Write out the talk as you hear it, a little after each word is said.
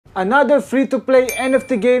Another free-to-play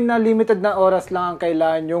NFT game na limited na oras lang ang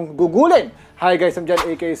kailangan yung gugulin. Hi guys, I'm John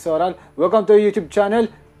aka Soral. Welcome to our YouTube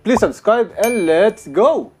channel. Please subscribe and let's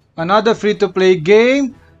go! Another free-to-play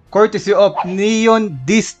game courtesy of Neon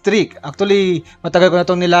District. Actually, matagal ko na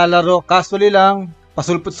itong nilalaro. Casually lang,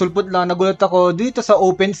 pasulput-sulput lang. Nagulat ako dito sa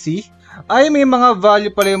OpenSea. Ay may mga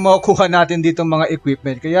value pala yung makukuha natin dito mga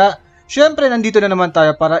equipment. Kaya syempre, nandito na naman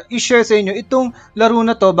tayo para i-share sa inyo itong laro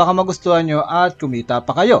na to, baka magustuhan nyo at kumita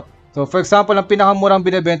pa kayo. So, for example, ang pinakamurang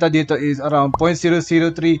binibenta dito is around 0.003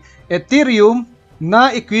 Ethereum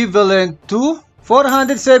na equivalent to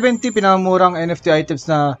 470 pinakamurang NFT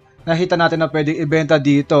items na nakita natin na pwedeng ibenta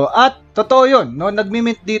dito. At totoo yun, no?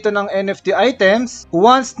 Nagmi-mint dito ng NFT items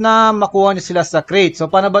once na makuha nyo sila sa crate.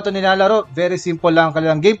 So, paano ba ito nilalaro? Very simple lang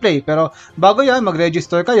kanilang gameplay. Pero bago yan,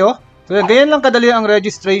 mag-register kayo. So, ganyan lang kadali ang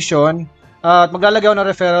registration at maglalagay ako ng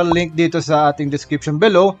referral link dito sa ating description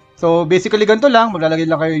below. So, basically ganito lang, maglalagay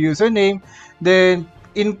lang kayo username, then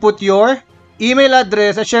input your email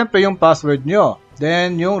address at syempre yung password nyo.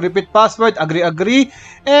 Then, yung repeat password, agree,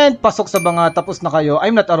 and pasok sa mga tapos na kayo,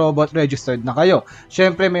 I'm not a robot, registered na kayo.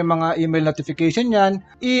 Syempre, may mga email notification yan,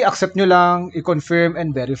 i-accept nyo lang, i-confirm,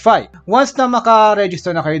 and verify. Once na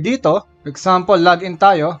maka-register na kayo dito, for example, login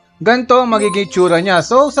tayo, ganito ang magiging tsura niya.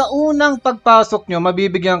 So, sa unang pagpasok nyo,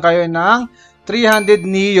 mabibigyan kayo ng 300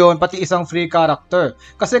 neon, pati isang free character.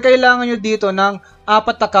 Kasi kailangan nyo dito ng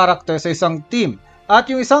 4 na character sa isang team. At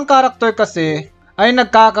yung isang character kasi ay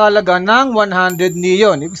nagkakalaga ng 100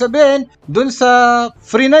 neon. Ibig sabihin, dun sa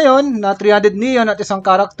free na yon na 300 neon at isang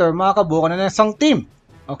character, makakabuo ka na ng isang team.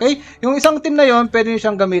 Okay? Yung isang team na yon, pwede nyo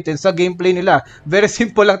siyang gamitin sa gameplay nila. Very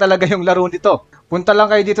simple lang talaga yung laro nito. Punta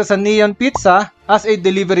lang kayo dito sa Neon Pizza as a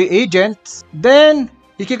delivery agent. Then,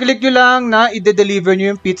 ikiklik nyo lang na i-deliver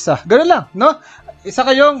nyo yung pizza. Ganun lang, no? Isa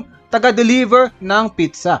kayong taga-deliver ng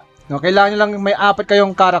pizza. No? Kailangan nyo lang may 4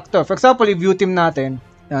 kayong character. For example, i-view team natin.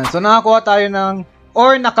 Yan. So, nakakuha tayo ng,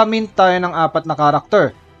 or nakamint tayo ng 4 na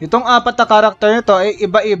character. Itong 4 na character nito ay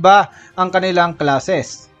iba-iba ang kanilang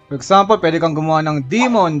classes. For example, pwede kang gumawa ng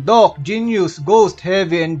Demon, Doc, Genius, Ghost,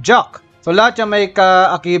 Heavy, and Jock. So, lahat yan may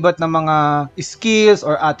kaakibat ng mga skills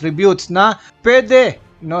or attributes na pwede.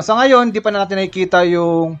 No? Sa ngayon, di pa natin nakikita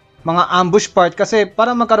yung mga ambush part kasi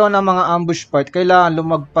para magkaroon ng mga ambush part, kailangan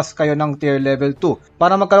lumagpas kayo ng tier level 2.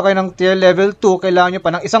 Para magkaroon kayo ng tier level 2, kailangan nyo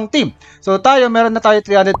pa ng isang team. So, meron na tayo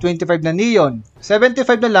 325 na neon.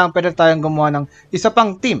 75 na lang, pwede tayong gumawa ng isa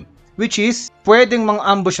pang team. Which is, pwedeng mga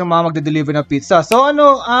ambush yung mga magde-deliver na pizza. So,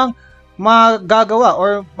 ano ang magagawa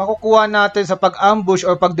or makukuha natin sa pag-ambush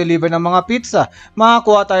or pag-deliver ng mga pizza?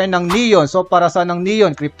 Makakuha tayo ng neon. So, para saan ng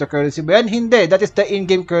neon? Cryptocurrency ba yan? Hindi. That is the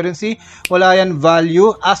in-game currency. Wala yan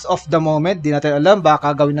value as of the moment. Di natin alam.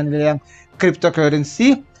 Baka gawin na nila yung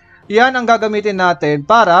cryptocurrency. Yan ang gagamitin natin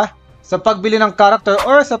para sa pagbili ng character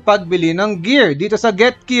or sa pagbili ng gear. Dito sa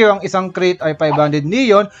Get Gear, ang isang crate ay 500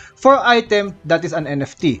 neon for item that is an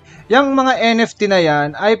NFT. Yang mga NFT na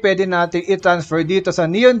yan ay pwede natin i-transfer dito sa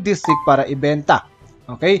Neon District para ibenta.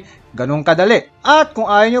 Okay? Ganun kadali. At kung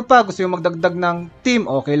ayaw nyo pa, gusto nyo magdagdag ng team,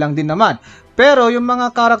 okay lang din naman. Pero yung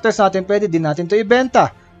mga characters natin, pwede din natin to ibenta.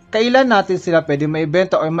 Kailan natin sila pwede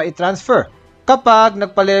maibenta or mai-transfer? Kapag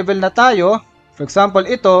nagpa-level na tayo, for example,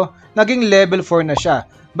 ito, naging level 4 na siya.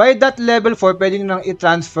 By that level 4, pwede nyo nang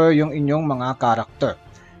i-transfer yung inyong mga character.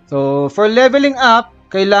 So, for leveling up,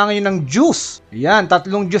 kailangan nyo ng juice. Ayan,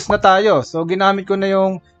 3 juice na tayo. So, ginamit ko na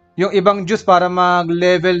yung ibang juice para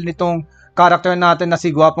mag-level nitong character natin na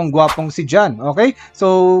si gwapong-gwapong si Jan. Okay?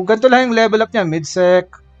 So, ganito lang yung level up niya.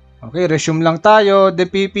 Mid-sec. Okay, resume lang tayo.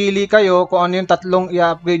 Then, pipili kayo kung ano yung 3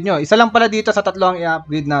 i-upgrade nyo. Isa lang pala dito sa 3 ang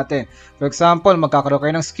i-upgrade natin. For example, magkakaroon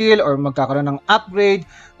kayo ng skill or magkakaroon ng upgrade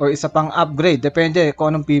or isa pang upgrade. Depende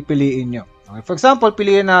kung anong pipiliin nyo. Okay, for example,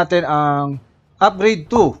 piliin natin ang upgrade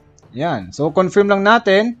 2. Yan. So, confirm lang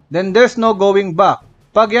natin. Then, there's no going back.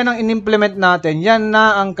 Pag yan ang in-implement natin, yan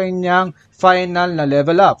na ang kanyang final na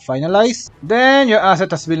level up. Finalize. Then, your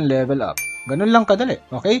asset has been level up. Ganun lang kadali.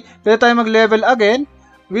 Okay? Pwede tayo mag-level again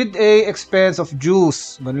with a expense of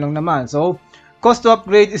juice. Ganun lang naman. So, cost to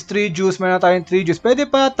upgrade is 3 juice. Meron na tayong 3 juice. Pwede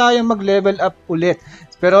pa tayong mag-level up ulit.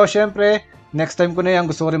 Pero, syempre, next time ko na yan,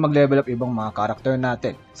 gusto ko rin mag-level up ibang mga character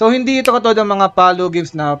natin. So, hindi ito katulad ng mga palo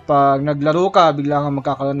games na pag naglaro ka, bigla kang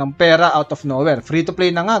magkakaroon ng pera out of nowhere. Free to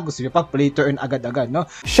play na nga. Gusto nyo pa, play to earn agad-agad, no?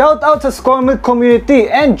 Shout out sa Score Milk community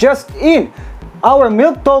and just in! Our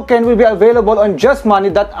milk token will be available on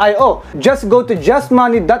justmoney.io. Just go to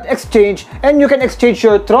justmoney.exchange and you can exchange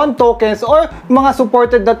your Tron tokens or mga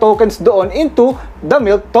supported na tokens doon into the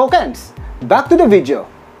milk tokens. Back to the video.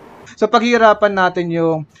 So paghihirapan natin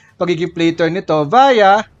yung pagiging play turn nito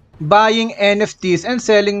via buying NFTs and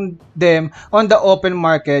selling them on the open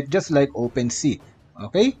market just like OpenSea.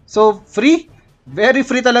 Okay? So, free. Very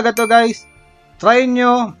free talaga to, guys. Try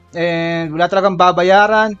nyo and wala talagang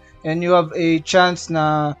babayaran and you have a chance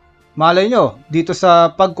na malay nyo, dito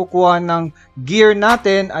sa pagkukuha ng gear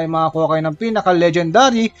natin ay makakuha kayo ng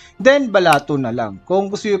pinaka-legendary, then balato na lang. Kung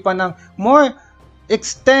gusto nyo pa ng more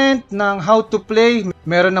extent ng how to play,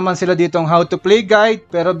 meron naman sila ditong how to play guide,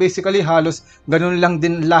 pero basically halos ganun lang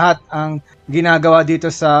din lahat ang ginagawa dito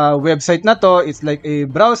sa website na to. It's like a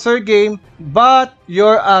browser game, but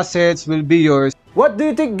your assets will be yours. What do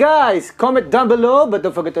you think, guys? Comment down below, but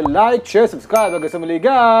don't forget to like, share, subscribe. Hanggang sa muli,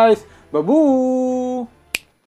 guys. Babu!